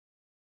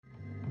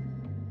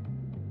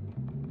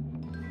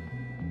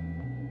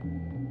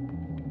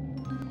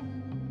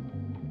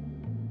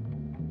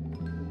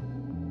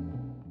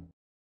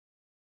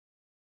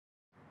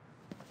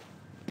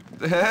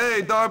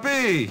Hey,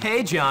 Darby.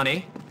 Hey,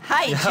 Johnny.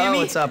 Hi, Jimmy.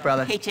 What's up,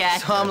 brother? Hey,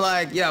 Chad. So I'm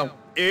like, yo,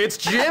 it's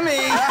Jimmy.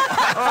 Hey,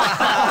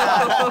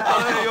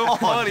 you're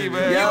funny,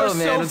 man. Yo, You're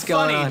man, so what's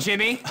going funny, on?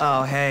 Jimmy.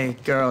 Oh, hey,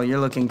 girl, you're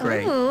looking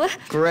great. Ooh.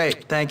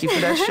 Great. Thank you for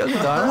that sugar,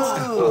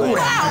 darling.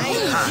 Wow,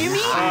 hey, Jimmy.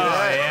 All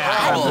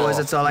right, boys,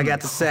 that's all I got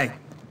to say.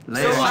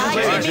 Later.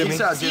 Bye, Jimmy. Peace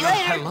out, See you Jimmy.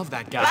 later. I love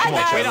that guy. Bye, Come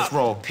on, guys. wait Let's up.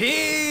 roll.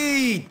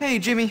 Pete! Hey,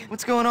 Jimmy,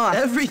 what's going on?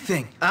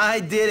 Everything. I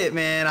did it,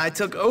 man. I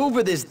took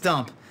over this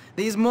dump.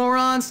 These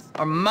morons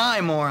are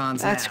my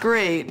morons That's now.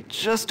 great.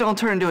 Just don't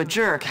turn into a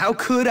jerk. How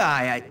could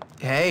I?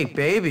 Hey,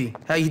 baby,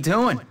 how you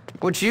doing?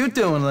 What you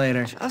doing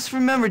later? Just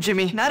remember,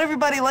 Jimmy, not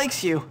everybody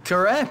likes you.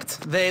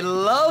 Correct. They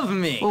love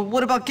me. Well,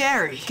 what about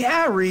Gary?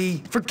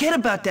 Gary, forget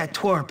about that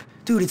twerp.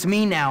 Dude, it's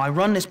me now. I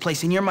run this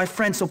place, and you're my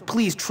friend, so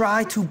please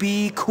try to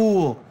be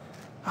cool.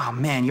 Oh,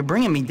 man, you're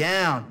bringing me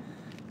down.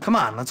 Come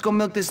on, let's go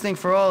milk this thing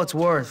for all it's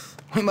worth.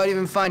 We might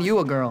even find you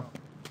a girl.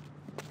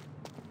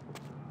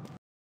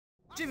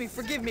 Jimmy,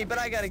 forgive me, but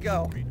I gotta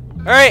go.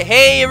 Alright,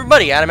 hey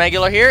everybody, Adam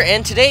Aguilar here,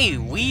 and today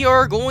we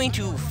are going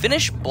to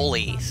finish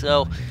Bully.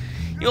 So,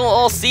 you'll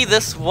all see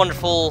this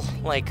wonderful,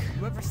 like,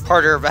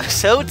 harder of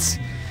episodes.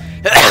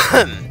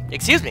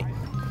 Excuse me.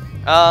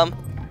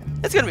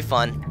 It's gonna be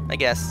fun, I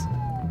guess.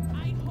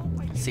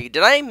 Let's see,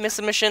 did I miss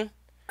a mission?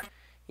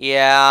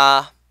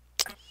 Yeah,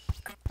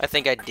 I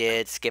think I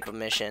did skip a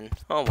mission.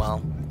 Oh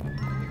well.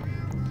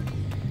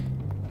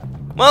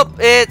 Well,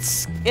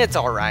 it's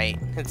alright.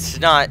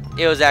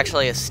 It was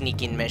actually a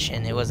sneaking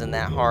mission. It wasn't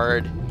that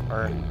hard,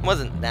 or it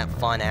wasn't that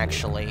fun,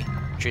 actually,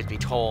 truth be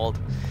told.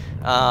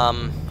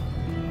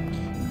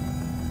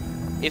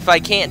 If I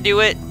can't do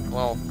it,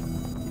 well,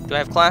 do I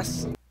have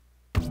class?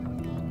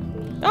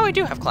 Oh, I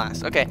do have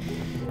class, okay.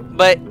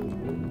 But,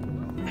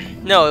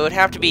 no, it would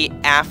have to be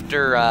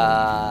after,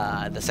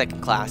 the second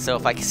class. So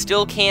if I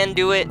still can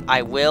do it,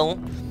 I will.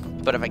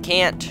 But if I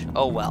can't,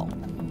 oh well.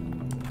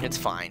 It's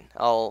fine.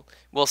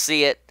 We'll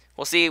see it.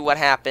 We'll see what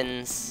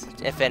happens,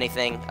 if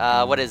anything.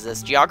 What is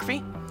this?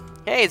 Geography?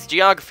 Hey, it's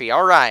geography.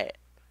 All right.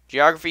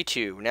 Geography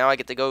 2. Now I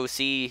get to go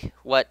see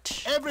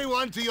what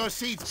Everyone to your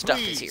seats, stuff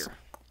please. is here.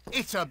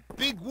 It's a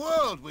big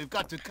world we've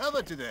got to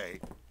cover today.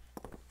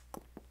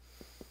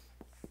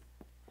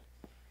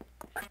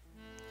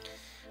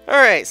 All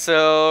right,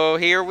 so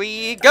here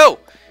we go.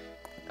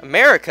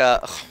 America.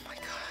 Oh my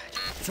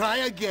God. Try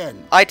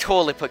again. I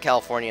totally put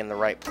California in the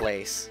right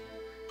place.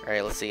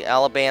 Alright, let's see.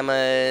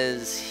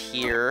 Alabama's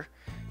here.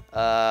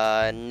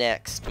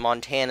 Next.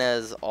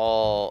 Montana's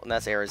all...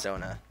 That's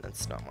Arizona.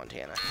 That's not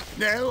Montana.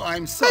 No,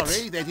 I'm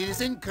sorry, that is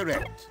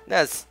incorrect.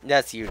 That's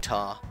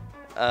Utah.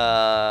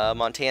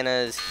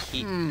 Montana's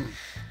here.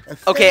 A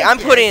fair Okay, I'm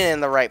guess, putting it in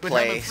the right but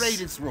I'm place.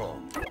 afraid it's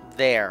wrong.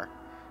 There.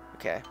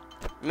 Okay.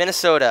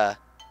 Minnesota.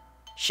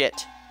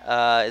 Shit.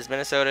 Is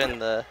Minnesota in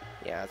the...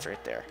 Yeah, it's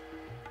right there.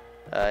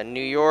 New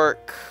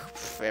York.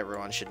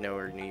 Everyone should know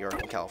where New York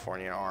and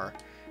California are.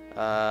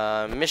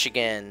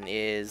 Michigan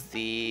is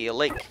the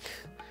lake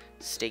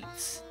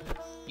states.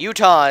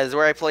 Utah is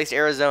where I placed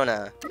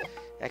Arizona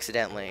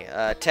accidentally.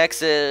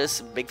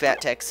 Texas, big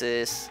fat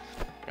Texas.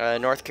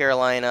 North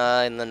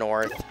Carolina in the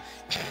north.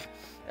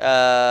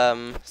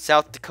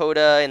 South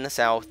Dakota in the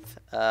south.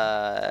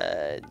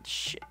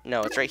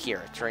 No, it's right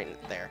here. It's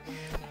right there.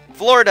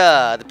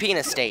 Florida, the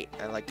penis state,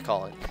 I like to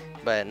call it.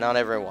 But not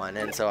everyone,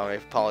 and so I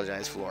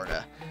apologize,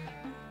 Florida.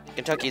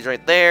 Kentucky's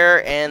right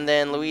there, and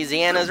then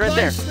Louisiana's right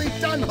there. Nicely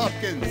done,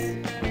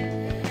 Hopkins.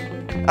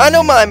 I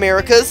know my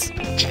Americas.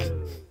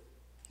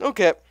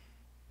 Okay.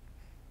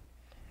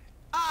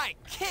 I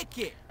kick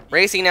it.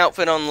 Racing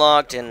outfit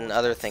unlocked and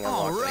other thing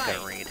unlocked that I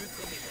couldn't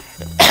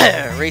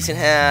read. Racing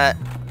hat.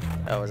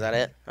 Oh, is that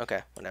it? Okay,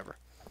 whatever.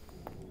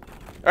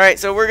 Alright,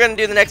 so we're gonna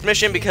do the next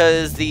mission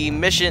because the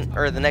mission,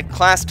 or the next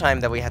class time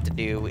that we have to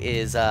do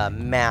is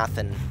math,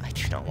 and I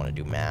do not want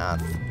to do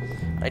math.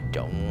 I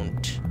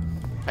don't.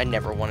 I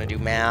never want to do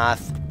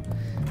math.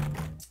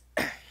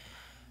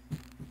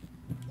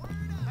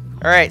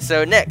 Alright,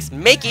 so next,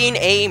 making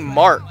a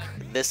mark.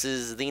 This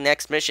is the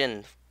next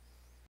mission.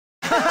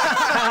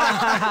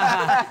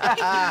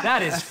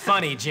 That is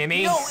funny,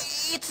 Jimmy. No,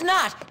 it's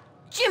not.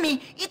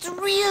 Jimmy, it's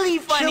really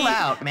funny. Chill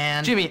out,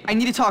 man. Jimmy, I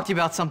need to talk to you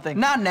about something.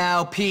 Not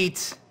now,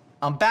 Pete.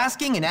 I'm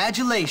basking in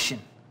adulation.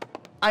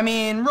 I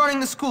mean, running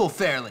the school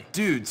fairly.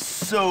 Dude,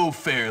 so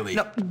fairly.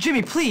 No,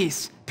 Jimmy,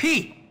 please.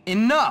 Pete,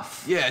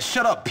 enough. Yeah,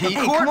 shut up, Pete. The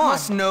Hey, court come on.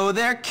 must know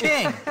their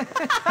king.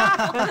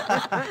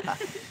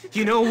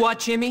 You know what,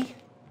 Jimmy?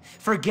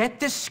 Forget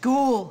the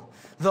school.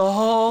 The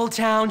whole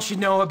town should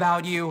know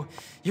about you.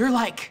 You're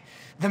like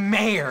the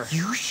mayor.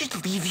 You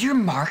should leave your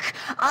mark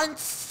on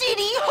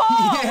City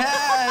Hall.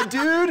 Yeah,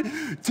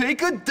 dude.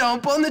 Take a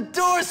dump on the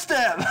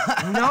doorstep.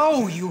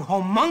 No, you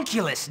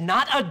homunculus,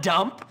 not a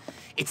dump.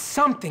 It's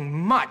something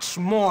much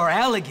more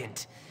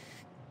elegant.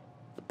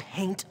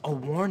 Paint a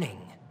warning.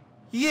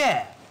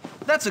 Yeah,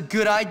 that's a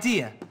good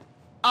idea.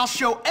 I'll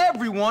show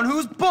everyone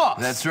who's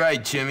boss. That's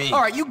right, Jimmy.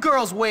 All right, you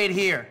girls wait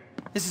here.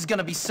 This is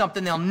gonna be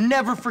something they'll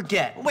never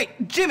forget.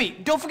 Wait, Jimmy,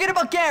 don't forget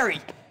about Gary.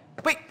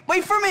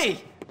 Wait for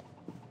me.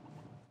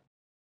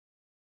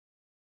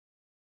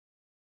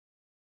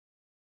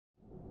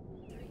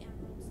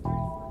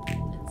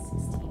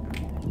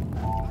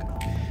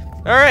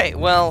 Alright,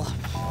 well...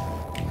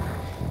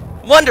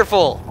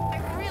 Wonderful!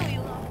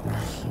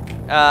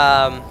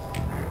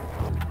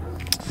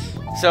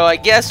 So I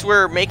guess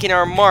we're making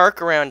our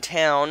mark around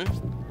town.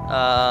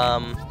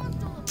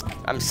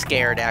 I'm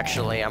scared,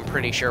 actually. I'm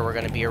pretty sure we're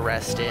gonna be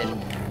arrested.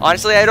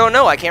 Honestly, I don't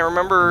know. I can't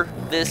remember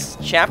this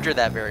chapter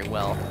that very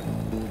well.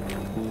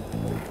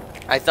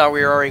 I thought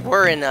we already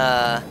were in,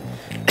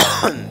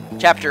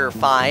 chapter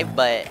 5,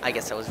 but I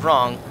guess I was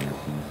wrong.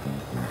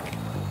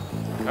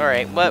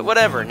 Alright, but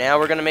whatever. Now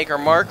we're gonna make our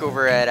mark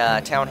over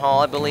at, Town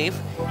Hall, I believe.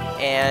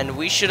 And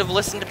we should have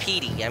listened to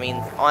Petey. I mean,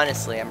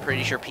 honestly, I'm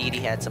pretty sure Petey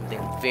had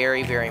something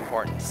very, very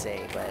important to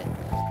say, but...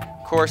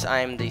 Of course,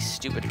 I'm the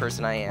stupid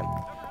person I am.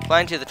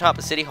 Climb to the top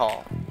of City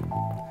Hall.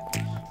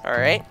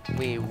 Alright,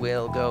 we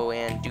will go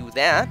and do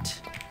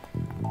that.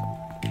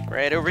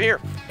 Right over here.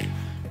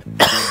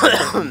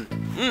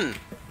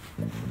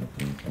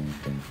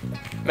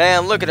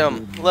 Man, look at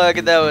them. Look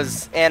at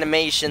those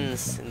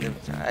animations.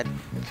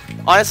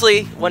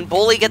 Honestly, when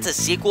Bully gets a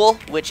sequel,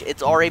 which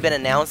it's already been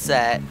announced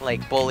that,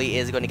 like, Bully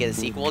is going to get a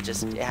sequel,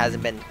 just it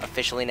hasn't been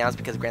officially announced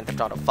because Grand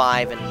Theft Auto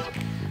 5 and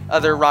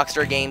other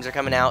Rockstar games are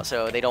coming out,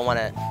 so they don't want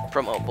to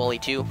promote Bully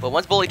 2. But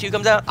once Bully 2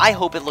 comes out, I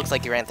hope it looks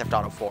like Grand Theft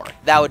Auto 4.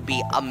 That would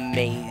be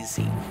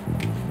amazing.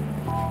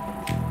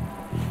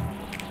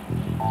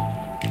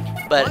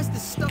 But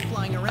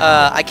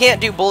I can't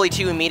do Bully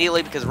 2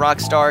 immediately because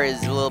Rockstar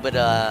is a little bit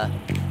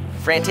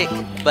frantic.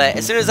 But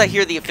as soon as I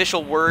hear the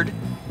official word,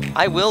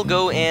 I will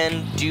go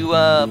and do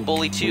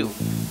Bully 2.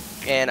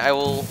 And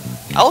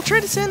I'll try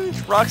to send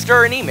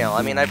Rockstar an email.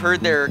 I mean, I've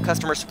heard their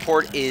customer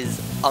support is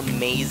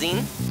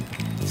amazing.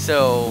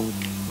 So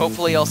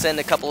hopefully I'll send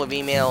a couple of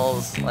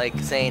emails like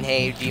saying,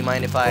 hey, do you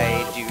mind if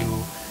I do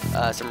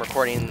some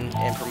recording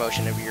and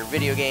promotion of your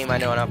video game? I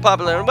know I'm not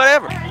popular or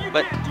whatever,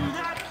 but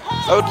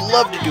I would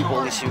love to do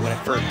Bully 2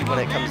 when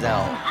it comes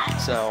out.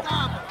 So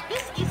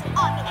This is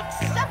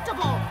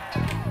unacceptable.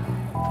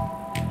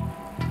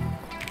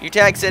 You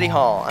tag City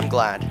Hall. I'm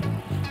glad.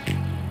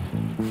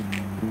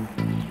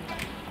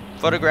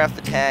 Photograph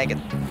the tag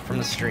from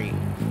the street.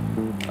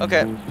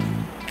 Okay.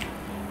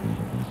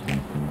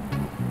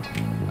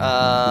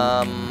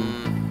 How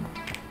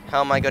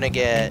am I gonna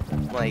get,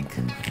 like,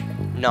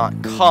 not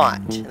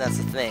caught? That's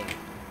the thing.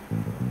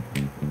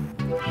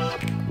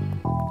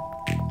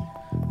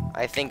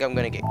 I think I'm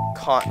gonna get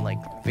caught, like,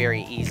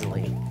 very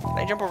easily. Can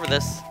I jump over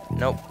this?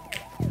 Nope.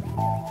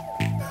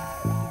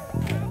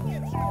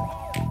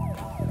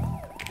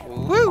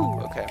 Woo!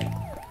 Okay.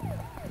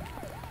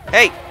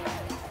 Hey!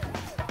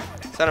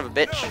 Son of a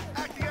bitch.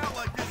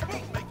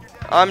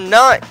 I'm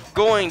not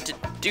going to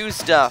do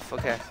stuff.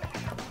 Okay.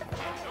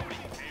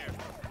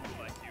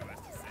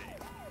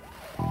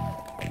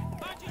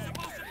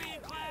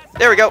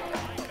 There we go.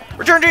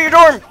 Return to your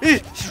dorm!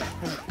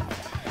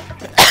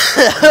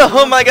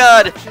 Oh my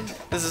god!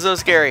 This is so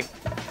scary.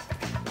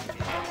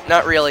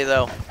 Not really,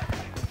 though.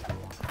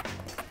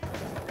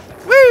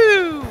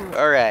 Woo!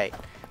 Alright.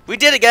 We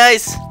did it,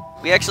 guys!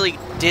 We actually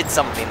did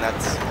something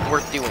that's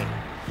worth doing.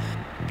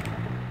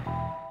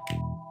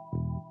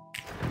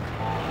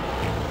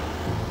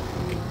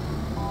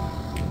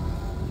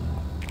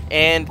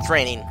 And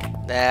training.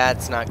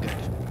 That's not good.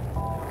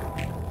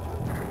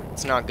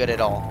 It's not good at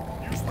all.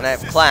 And I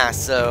have class,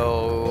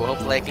 so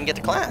hopefully I can get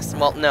to class.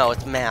 Well, no,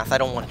 it's math. I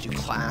don't want to do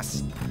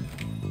class.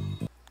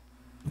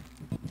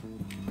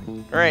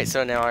 Alright,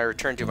 so now I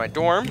return to my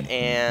dorm,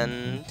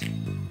 and...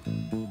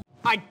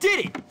 I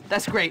did it!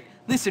 That's great.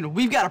 Listen,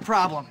 we've got a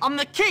problem. I'm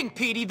the king,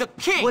 Petey, the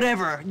king!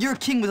 Whatever. You're a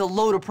king with a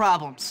load of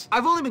problems.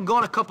 I've only been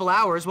gone a couple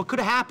hours. What could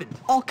have happened?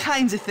 All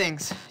kinds of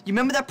things. You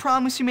remember that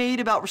promise you made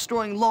about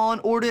restoring law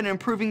and order and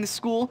improving the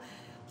school?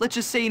 Let's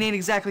just say it ain't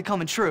exactly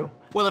coming true.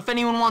 Well, if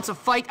anyone wants a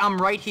fight, I'm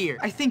right here.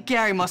 I think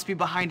Gary must be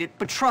behind it,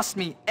 but trust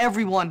me,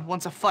 everyone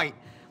wants a fight.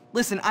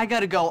 Listen, I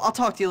gotta go. I'll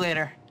talk to you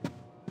later.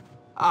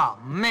 Oh,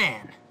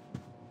 man.